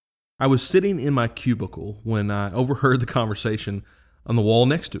I was sitting in my cubicle when I overheard the conversation on the wall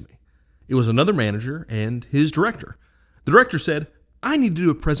next to me. It was another manager and his director. The director said, "I need to do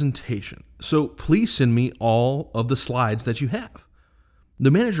a presentation, so please send me all of the slides that you have."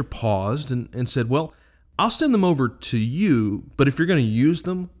 The manager paused and said, "Well, I'll send them over to you, but if you're going to use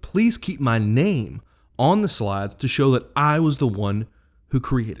them, please keep my name on the slides to show that I was the one who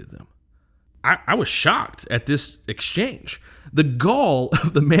created them." I was shocked at this exchange. The gall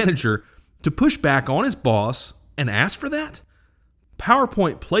of the manager to push back on his boss and ask for that?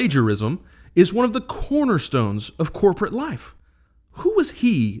 PowerPoint plagiarism is one of the cornerstones of corporate life. Who was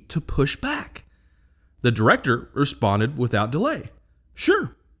he to push back? The director responded without delay.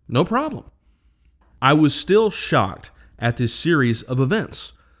 "Sure, no problem." I was still shocked at this series of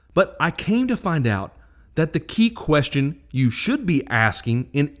events, but I came to find out that the key question you should be asking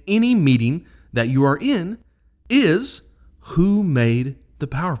in any meeting that you are in is, who made the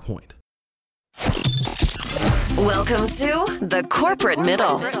PowerPoint? Welcome to The Corporate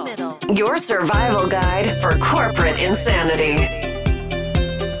Middle, your survival guide for corporate insanity.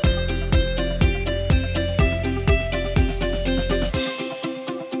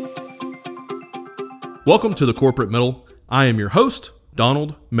 Welcome to The Corporate Middle. I am your host,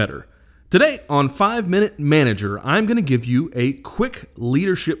 Donald Metter. Today on 5-Minute Manager, I'm going to give you a quick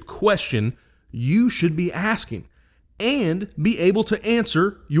leadership question you should be asking and be able to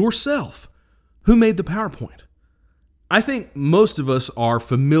answer yourself. Who made the PowerPoint? I think most of us are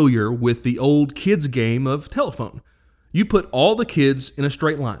familiar with the old kids game of telephone. You put all the kids in a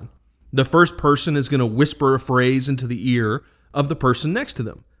straight line. The first person is going to whisper a phrase into the ear of the person next to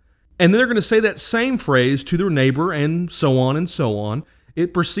them. And they're going to say that same phrase to their neighbor and so on and so on.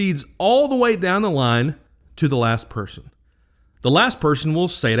 It proceeds all the way down the line to the last person. The last person will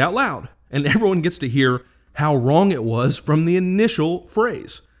say it out loud, and everyone gets to hear how wrong it was from the initial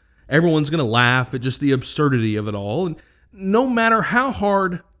phrase. Everyone's going to laugh at just the absurdity of it all, and no matter how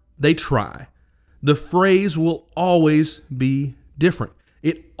hard they try, the phrase will always be different.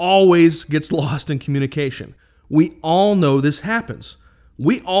 It always gets lost in communication. We all know this happens.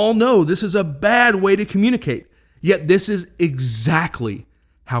 We all know this is a bad way to communicate, yet this is exactly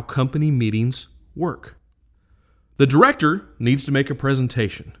how company meetings work. The director needs to make a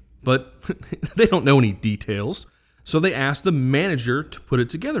presentation, but they don't know any details, so they ask the manager to put it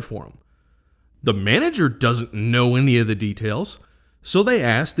together for them. The manager doesn't know any of the details, so they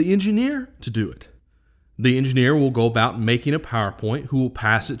ask the engineer to do it. The engineer will go about making a PowerPoint, who will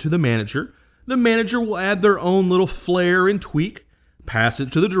pass it to the manager. The manager will add their own little flair and tweak, pass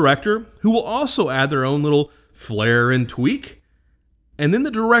it to the director, who will also add their own little flair and tweak, and then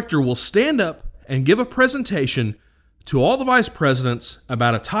the director will stand up and give a presentation to all the vice presidents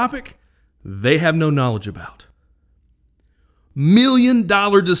about a topic they have no knowledge about. $1 million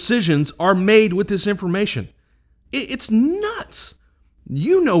decisions are made with this information. It's nuts.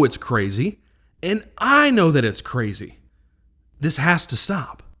 You know it's crazy, and I know that it's crazy. This has to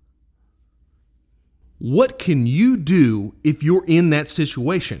stop. What can you do if you're in that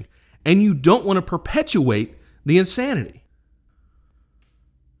situation and you don't want to perpetuate the insanity?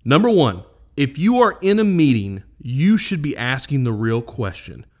 Number one, if you are in a meeting, you should be asking the real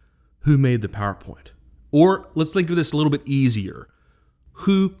question: who made the PowerPoint? Or let's think of this a little bit easier.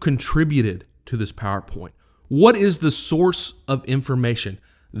 Who contributed to this PowerPoint? What is the source of information?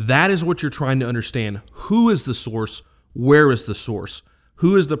 That is what you're trying to understand. Who is the source? Where is the source?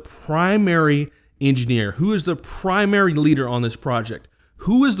 Who is the primary engineer? Who is the primary leader on this project?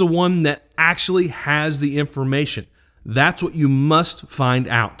 Who is the one that actually has the information? That's what you must find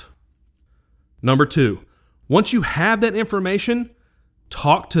out. Number two, once you have that information,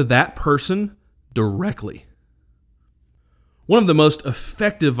 talk to that person directly. One of the most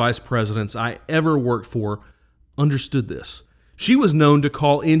effective vice presidents I ever worked for understood this. She was known to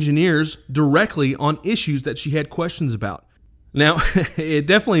call engineers directly on issues that she had questions about. Now, it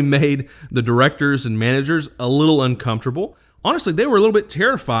definitely made the directors and managers a little uncomfortable. Honestly, they were a little bit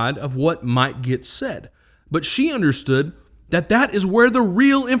terrified of what might get said. But she understood that that is where the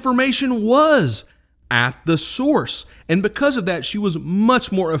real information was, at the source. And because of that, she was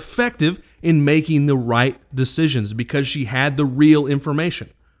much more effective in making the right decisions because she had the real information.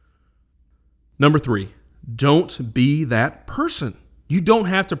 Number three, don't be that person. You don't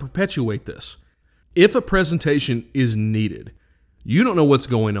have to perpetuate this. If a presentation is needed, you don't know what's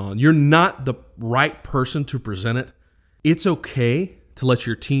going on, you're not the right person to present it, it's okay to let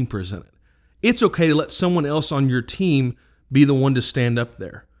your team present it. It's okay to let someone else on your team be the one to stand up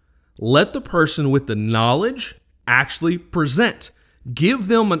there. Let the person with the knowledge actually present. Give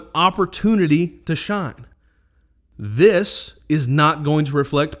them an opportunity to shine. this is not going to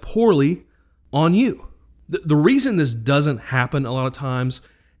reflect poorly on you. The reason this doesn't happen a lot of times,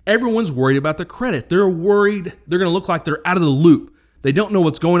 everyone's worried about the credit. They're worried they're going to look like they're out of the loop. They don't know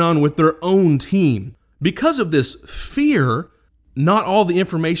what's going on with their own team. Because of this fear, not all the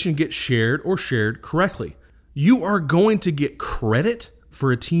information gets shared or shared correctly. You are going to get credit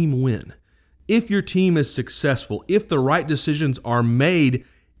for a team win. If your team is successful, if the right decisions are made,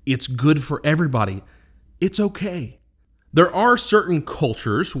 it's good for everybody. It's okay. There are certain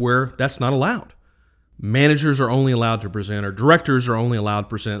cultures where that's not allowed. Managers are only allowed to present, or directors are only allowed to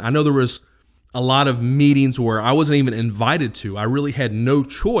present. I know there was a lot of meetings where I wasn't even invited to. I really had no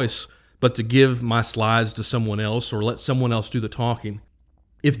choice but to give my slides to someone else or let someone else do the talking.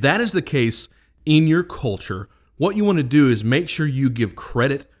 If that is the case in your culture, what you want to do is make sure you give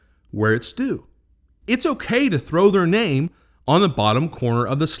credit where it's due. It's okay to throw their name on the bottom corner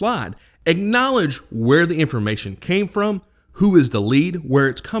of the slide. Acknowledge where the information came from, who is the lead, where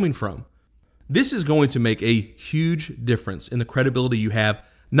it's coming from. This is going to make a huge difference in the credibility you have,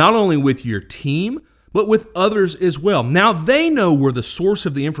 not only with your team, but with others as well. Now they know where the source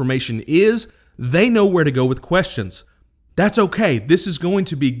of the information is. They know where to go with questions. That's okay. This is going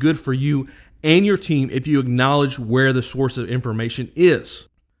to be good for you and your team if you acknowledge where the source of information is.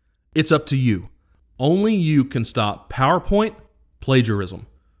 It's up to you. Only you can stop PowerPoint plagiarism.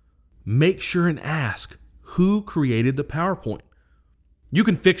 Make sure and ask who created the PowerPoint. You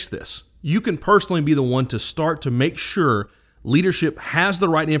can fix this. You can personally be the one to start to make sure leadership has the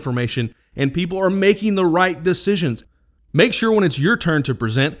right information and people are making the right decisions. Make sure when it's your turn to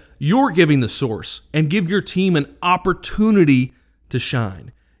present, you're giving the source, and give your team an opportunity to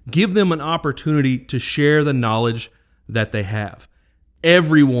shine. Give them an opportunity to share the knowledge that they have.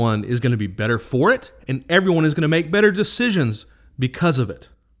 Everyone is going to be better for it, and everyone is going to make better decisions because of it.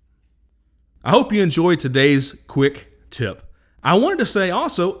 I hope you enjoyed today's quick tip. I wanted to say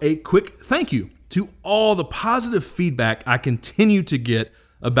also a quick thank you to all the positive feedback I continue to get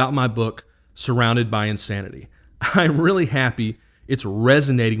about my book, Surrounded by Insanity. I'm really happy it's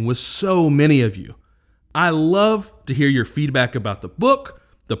resonating with so many of you. I love to hear your feedback about the book,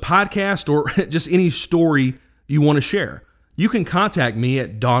 the podcast, or just any story you want to share. You can contact me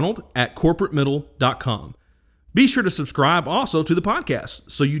at donald@corporatemiddle.com. Be sure to subscribe also to the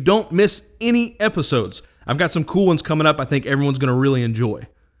podcast so you don't miss any episodes. I've got some cool ones coming up I think everyone's going to really enjoy.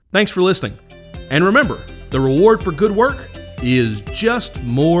 Thanks for listening. And remember, the reward for good work is just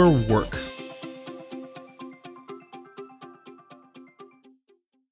more work.